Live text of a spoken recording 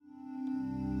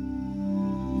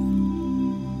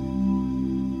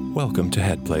Welcome to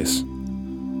Headplace.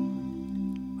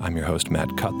 I'm your host,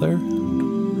 Matt Cutler.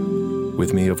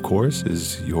 With me, of course,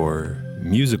 is your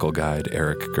musical guide,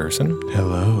 Eric Gerson.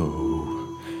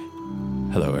 Hello.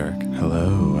 Hello, Eric.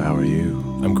 Hello, how are you?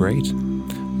 I'm great.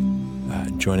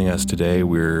 Joining us today,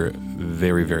 we're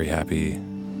very, very happy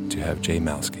to have Jay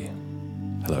Malsky.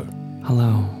 Hello.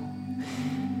 Hello.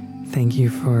 Thank you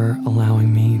for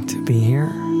allowing me to be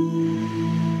here,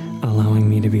 allowing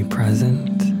me to be present,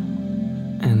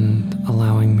 and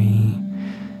allowing me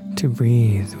to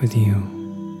breathe with you.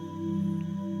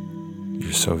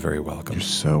 You're so very welcome. You're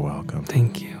so welcome.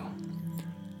 Thank you.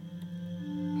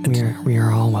 We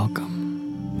are all welcome.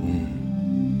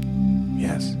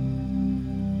 Yes.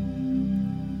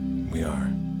 We are.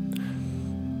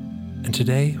 And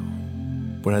today,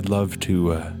 what I'd love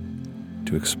to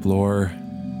explore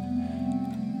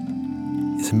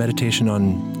is a meditation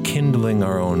on kindling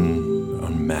our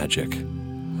own magic.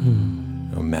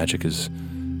 You know, magic is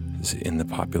in the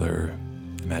popular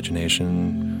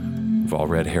imagination. We've all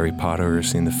read Harry Potter or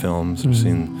seen the films or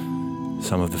seen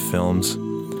some of the films.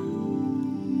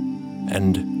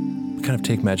 And we kind of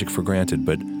take magic for granted,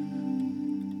 but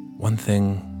one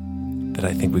thing that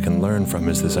I think we can learn from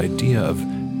is this idea of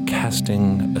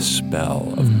casting a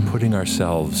spell, of putting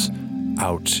ourselves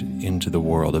out into the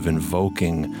world, of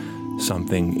invoking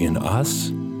something in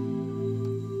us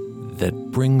that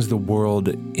brings the world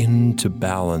into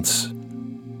balance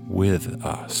with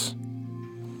us.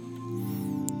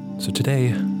 So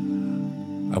today,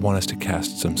 I want us to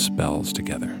cast some spells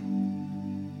together.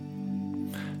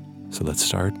 So let's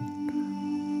start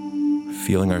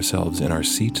feeling ourselves in our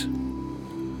seat.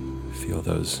 Feel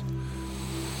those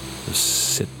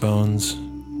sit bones.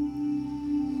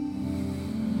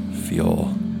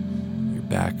 Feel your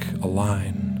back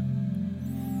align.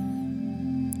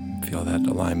 Feel that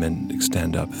alignment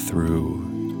extend up through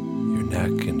your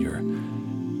neck and your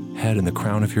head and the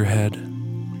crown of your head.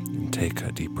 And take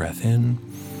a deep breath in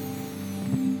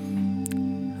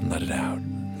and let it out.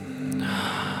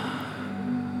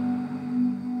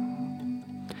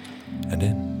 And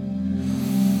in.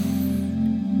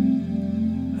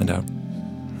 And out.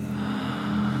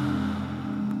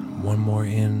 One more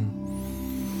in.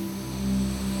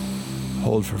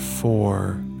 Hold for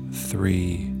 4,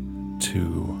 3,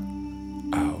 2,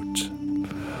 out.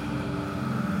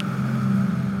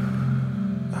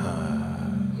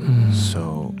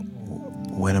 So,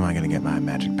 when am I going to get my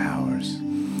magic powers?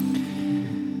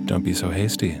 Don't be so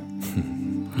hasty.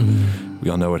 We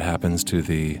all know what happens to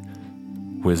the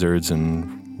wizards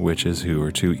and witches who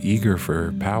are too eager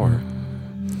for power.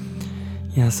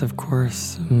 Yes, of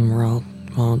course.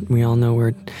 We all know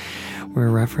we're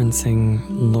referencing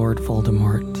Lord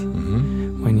Voldemort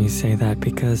when you say that,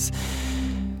 because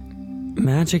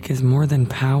magic is more than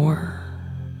power.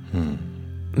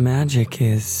 Magic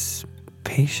is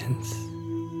patience.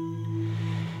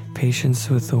 Patience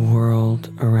with the world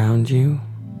around you.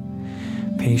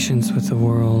 Patience with the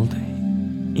world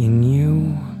in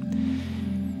you.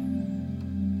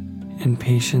 And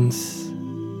patience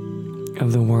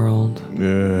of the world.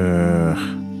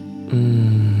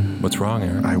 What's wrong,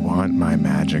 Eric? I want my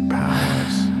magic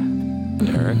powers.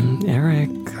 Eric? Eric.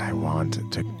 I want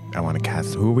to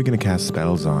cast. Who are we going to cast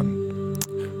spells on?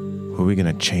 Who are we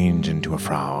going to change into a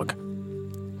frog?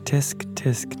 Tisk,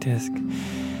 tisk, tisk.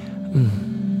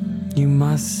 You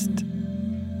must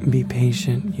be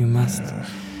patient. You must.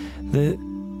 The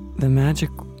magic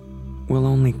will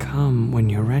only come when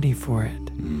you're ready for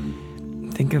it.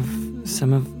 Think of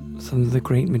some of the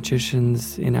great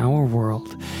magicians in our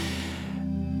world.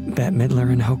 Bette Midler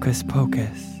in Hocus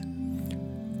Pocus.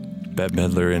 Bette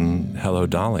Midler in Hello,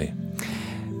 Dolly.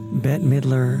 Bette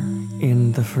Midler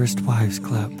in The First Wives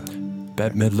Club.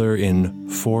 Bette Midler in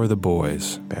For the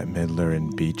Boys. Bette Midler in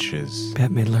Beaches.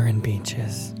 Bette Midler in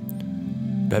Beaches.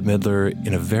 Bette Midler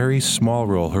in a very small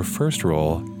role, her first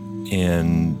role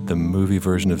in the movie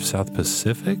version of South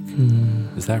Pacific.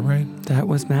 Is that right? That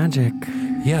was magic.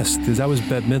 Yes, that was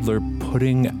Bette Midler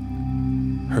putting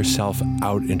herself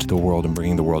out into the world and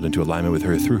bringing the world into alignment with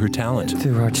her through her talent.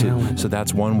 Through her talent. So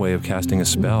that's one way of casting a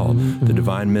spell. The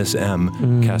divine Miss M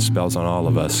casts spells on all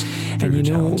of us through And her you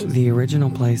know, talent. the original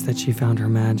place that she found her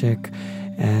magic,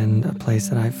 and a place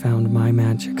that I've found my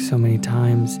magic so many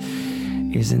times,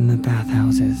 is in the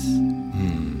bathhouses.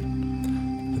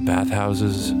 The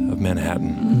bathhouses of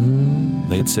Manhattan.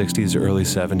 Late 60s, early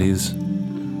 70s.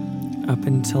 Up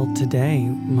until today,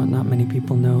 not many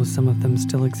people know some of them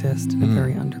still exist in a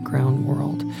very underground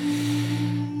world.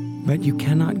 But you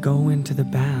cannot go into the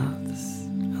baths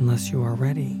unless you are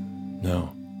ready.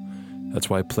 No. That's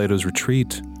why Plato's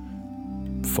Retreat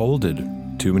folded.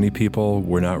 Too many people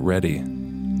were not ready.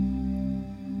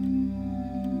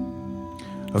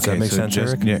 Does that make sense,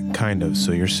 Eric? Yeah, kind of.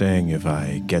 So you're saying if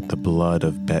I get the blood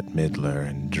of Bette Midler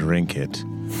and drink it,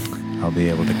 I'll be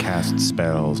able to cast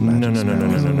spells, magic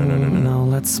spells? No,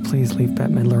 let's please leave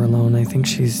Bette Midler alone. I think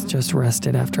she's just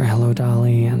rested after Hello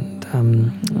Dolly, and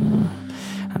I'm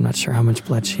not sure how much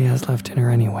blood she has left in her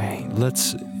anyway. Let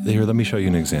me show you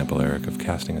an example, Eric, of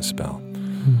casting a spell.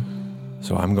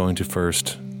 So I'm going to the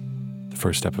first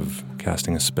step of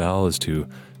casting a spell is to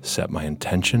set my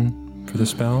intention for the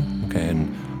spell, okay, and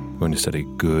I'm going to set a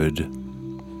good,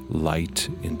 light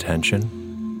intention.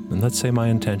 And let's say my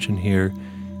intention here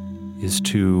is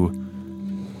to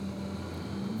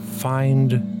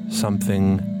find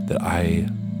something that I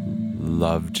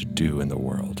love to do in the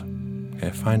world.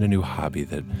 Okay, find a new hobby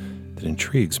that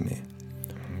intrigues me.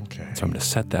 Okay. So I'm going to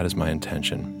set that as my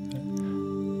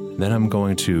intention. Then I'm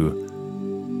going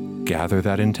to gather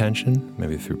that intention,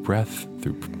 maybe through breath,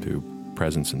 through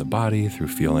presence in the body, through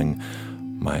feeling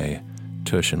my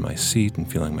tush in my seat and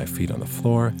feeling my feet on the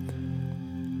floor.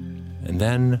 And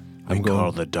then We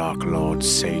call the Dark Lord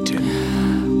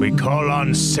Satan. We call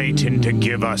on Satan to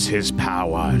give us his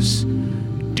powers.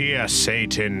 Dear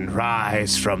Satan,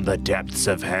 rise from the depths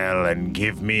of hell and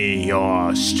give me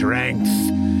your strength.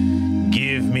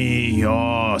 Give me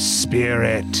your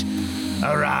spirit.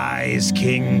 Arise,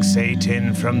 King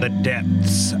Satan, from the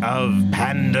depths of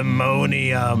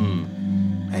pandemonium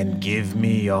and give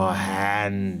me your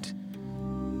hand.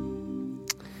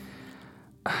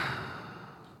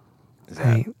 Is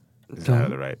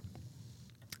that right?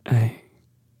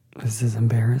 This is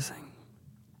embarrassing.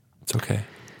 It's okay.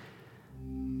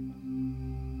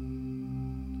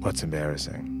 What's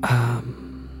embarrassing?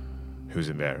 Who's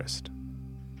embarrassed?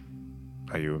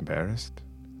 Are you embarrassed?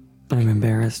 I'm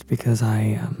embarrassed because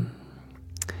I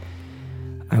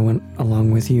went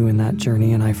along with you in that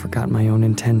journey and I forgot my own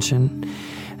intention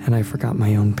and I forgot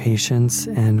my own patience,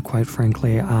 and quite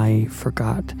frankly, I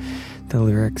forgot the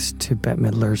lyrics to Bette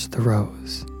Midler's The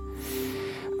Rose.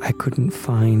 I couldn't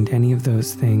find any of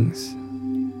those things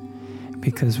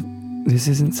because this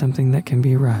isn't something that can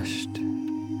be rushed,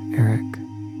 Eric.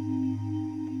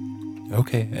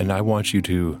 Okay, and I want you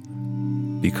to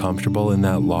be comfortable in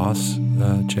that loss,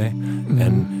 Jay.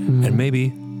 And maybe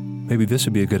this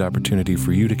would be a good opportunity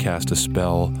for you to cast a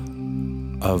spell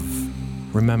of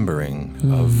remembering,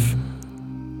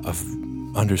 of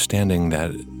understanding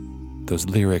that those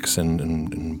lyrics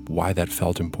and why that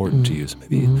felt important to you. So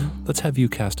maybe let's have you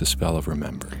cast a spell of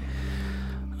remembering.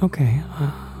 Okay.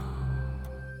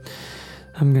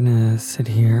 I'm gonna sit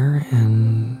here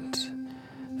and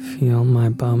feel my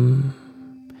bum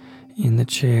in the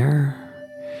chair,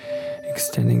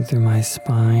 extending through my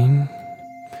spine,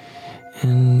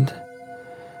 and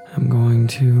I'm going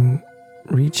to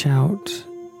reach out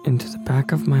into the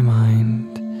back of my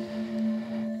mind,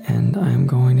 and I'm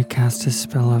going to cast a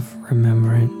spell of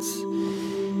remembrance.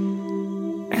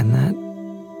 And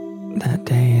that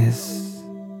day is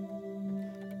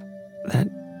that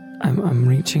I'm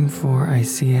reaching for. I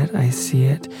see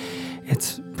it.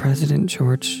 It's President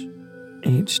George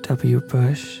H.W.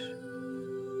 Bush,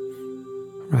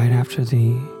 right after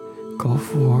the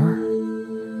Gulf War,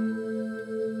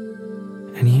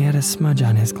 and he had a smudge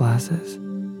on his glasses,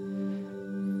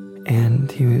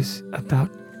 and he was about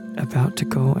to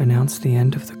go announce the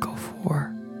end of the Gulf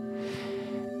War,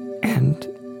 and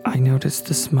I noticed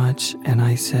the smudge, and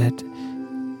I said,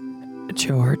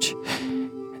 "George,"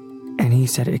 and he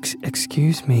said,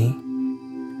 "Excuse me,"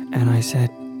 and I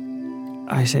said,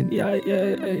 yeah,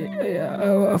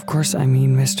 of course, I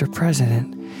mean, Mr.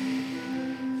 President.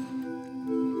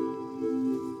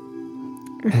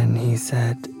 And he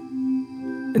said,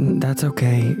 "That's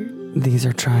okay, these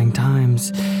are trying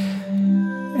times."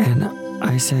 And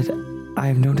I said,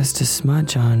 "I've noticed a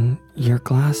smudge on your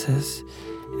glasses,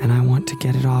 and I want to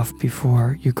get it off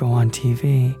before you go on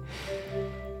TV."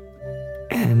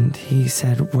 And he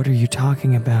said, "What are you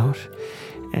talking about?"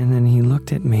 And then he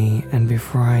looked at me, and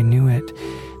before I knew it,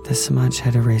 the smudge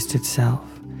had erased itself.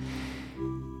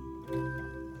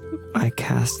 I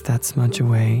cast that smudge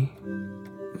away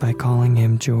by calling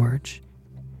him George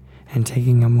and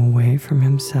taking him away from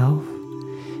himself,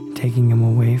 taking him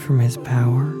away from his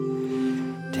power,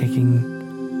 taking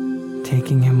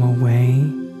him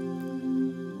away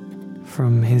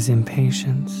from his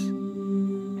impatience.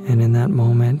 And in that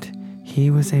moment,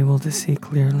 he was able to see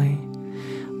clearly.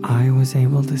 I was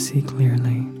able to see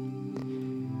clearly.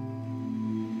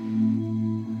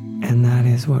 And that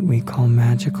is what we call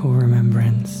magical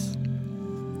remembrance.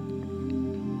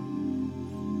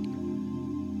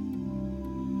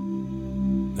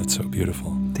 That's so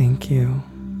beautiful. Thank you.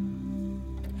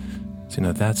 So,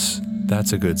 that's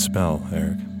a good spell,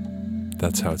 Eric.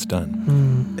 that's how it's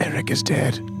done. Eric is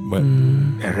dead. What?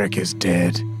 Eric is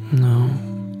dead. No.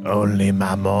 Only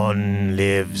Mammon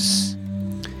lives.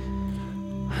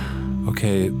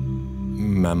 Okay,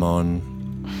 Mammon.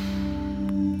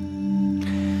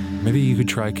 Maybe you could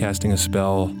try casting a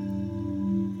spell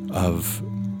of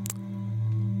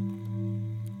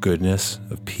goodness,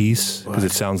 of peace, because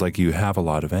it sounds like you have a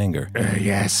lot of anger.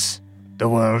 Yes, the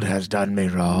world has done me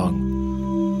wrong.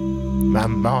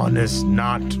 Mammon is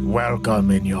not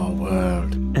welcome in your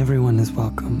world. Everyone is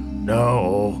welcome.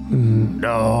 No,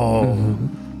 no.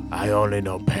 I only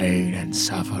know pain and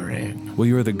suffering. Well,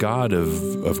 you're the god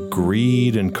of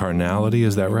greed and carnality,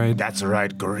 is that right? That's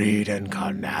right, greed and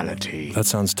carnality. That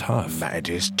sounds tough. It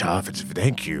is tough.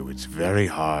 Thank you. It's very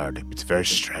hard. It's very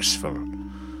stressful.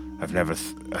 I've never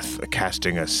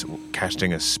casting a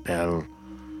spell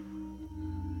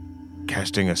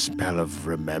of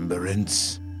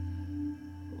remembrance,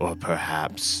 or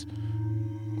perhaps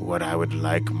what I would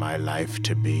like my life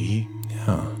to be.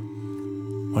 Yeah.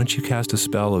 Why don't you cast a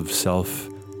spell of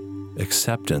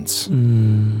self-acceptance?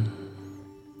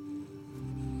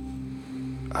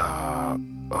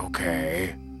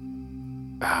 Okay.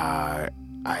 I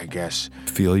guess.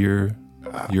 Feel your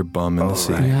bum in the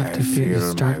seat. You have to I feel. It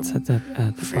feel starts at the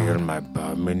Feel bottom. my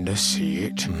bum in the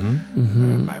seat.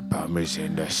 My bum is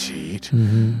in the seat.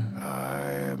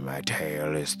 My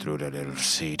tail is through the little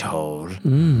seat hole.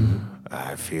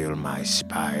 I feel my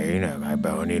spine, my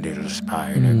bony little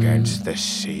spine against the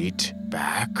seat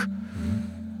back.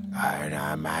 And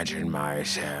I imagine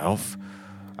myself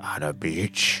on a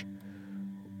beach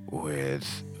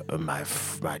with my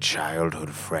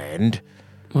childhood friend.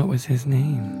 What was his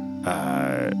name?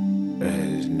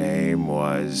 His name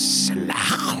was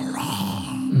Slachra.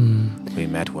 We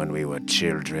met when we were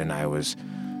children. I was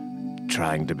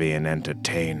trying to be an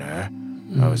entertainer.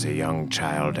 I was a young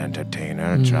child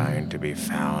entertainer trying to be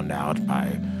found out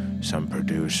by some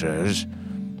producers.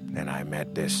 And I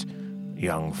met this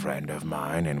young friend of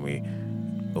mine, and we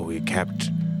kept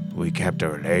a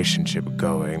relationship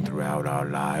going throughout our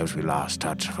lives. We lost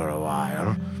touch for a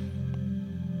while.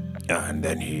 And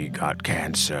then he got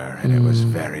cancer, and it was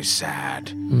very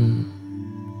sad. And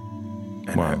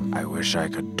Wow. I wish I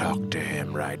could talk to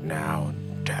him right now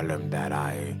and tell him that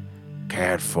I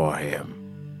cared for him.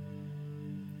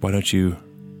 Why don't you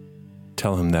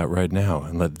tell him that right now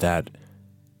and let that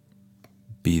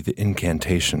be the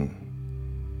incantation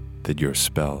that your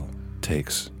spell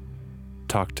takes?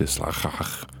 Talk to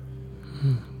Slachach.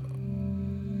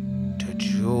 Did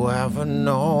you ever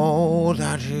know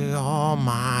that you're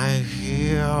my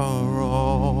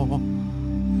hero?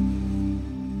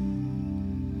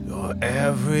 You're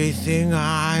everything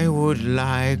I would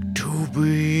like to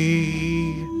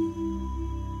be.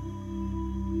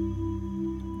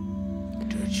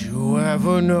 Did you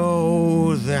ever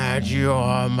know that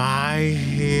you're my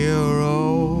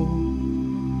hero?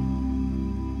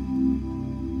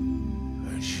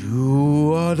 That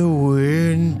you are the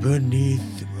wind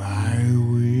beneath my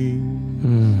wing.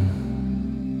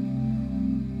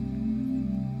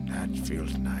 That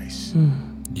feels nice.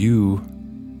 You,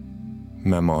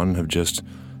 Mammon, have just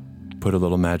put a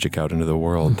little magic out into the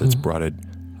world that's brought it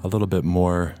a little bit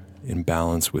more in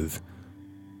balance with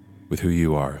who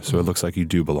you are. So it looks like you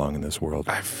do belong in this world.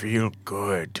 I feel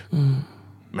good.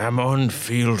 Mammon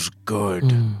feels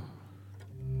good.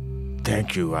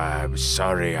 Thank you. I'm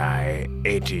sorry I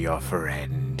ate your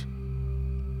friend.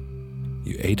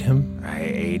 You ate him? I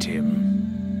ate him.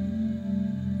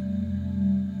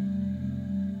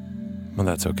 Well,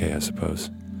 that's okay, I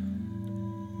suppose.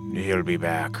 He'll be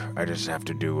back. I just have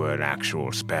to do an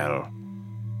actual spell.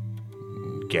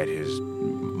 Get his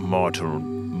mortal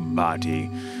body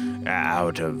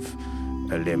out of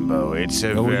a limbo. It's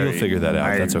a Oh, very... you'll figure that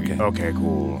out. That's okay. Okay,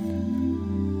 cool.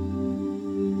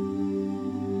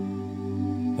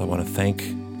 I want to thank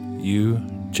you,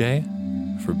 Jay,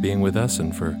 for being with us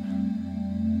and for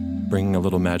bringing a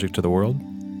little magic to the world.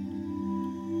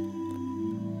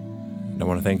 And I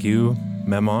want to thank you,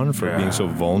 Mammon, for being so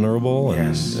vulnerable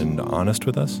and honest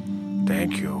with us.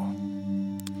 Thank you.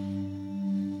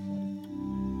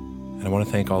 And I want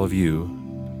to thank all of you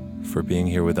for being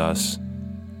here with us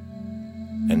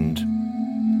and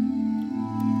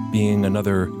being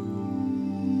another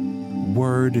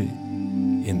word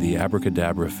in the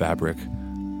abracadabra fabric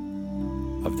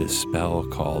of this spell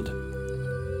called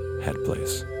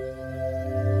Headplace.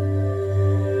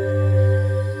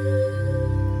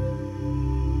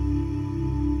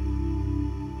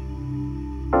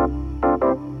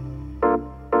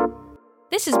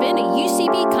 This has been a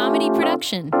UCB Comedy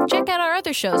production. Check out our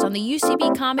other shows on the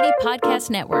UCB Comedy Podcast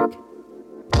Network.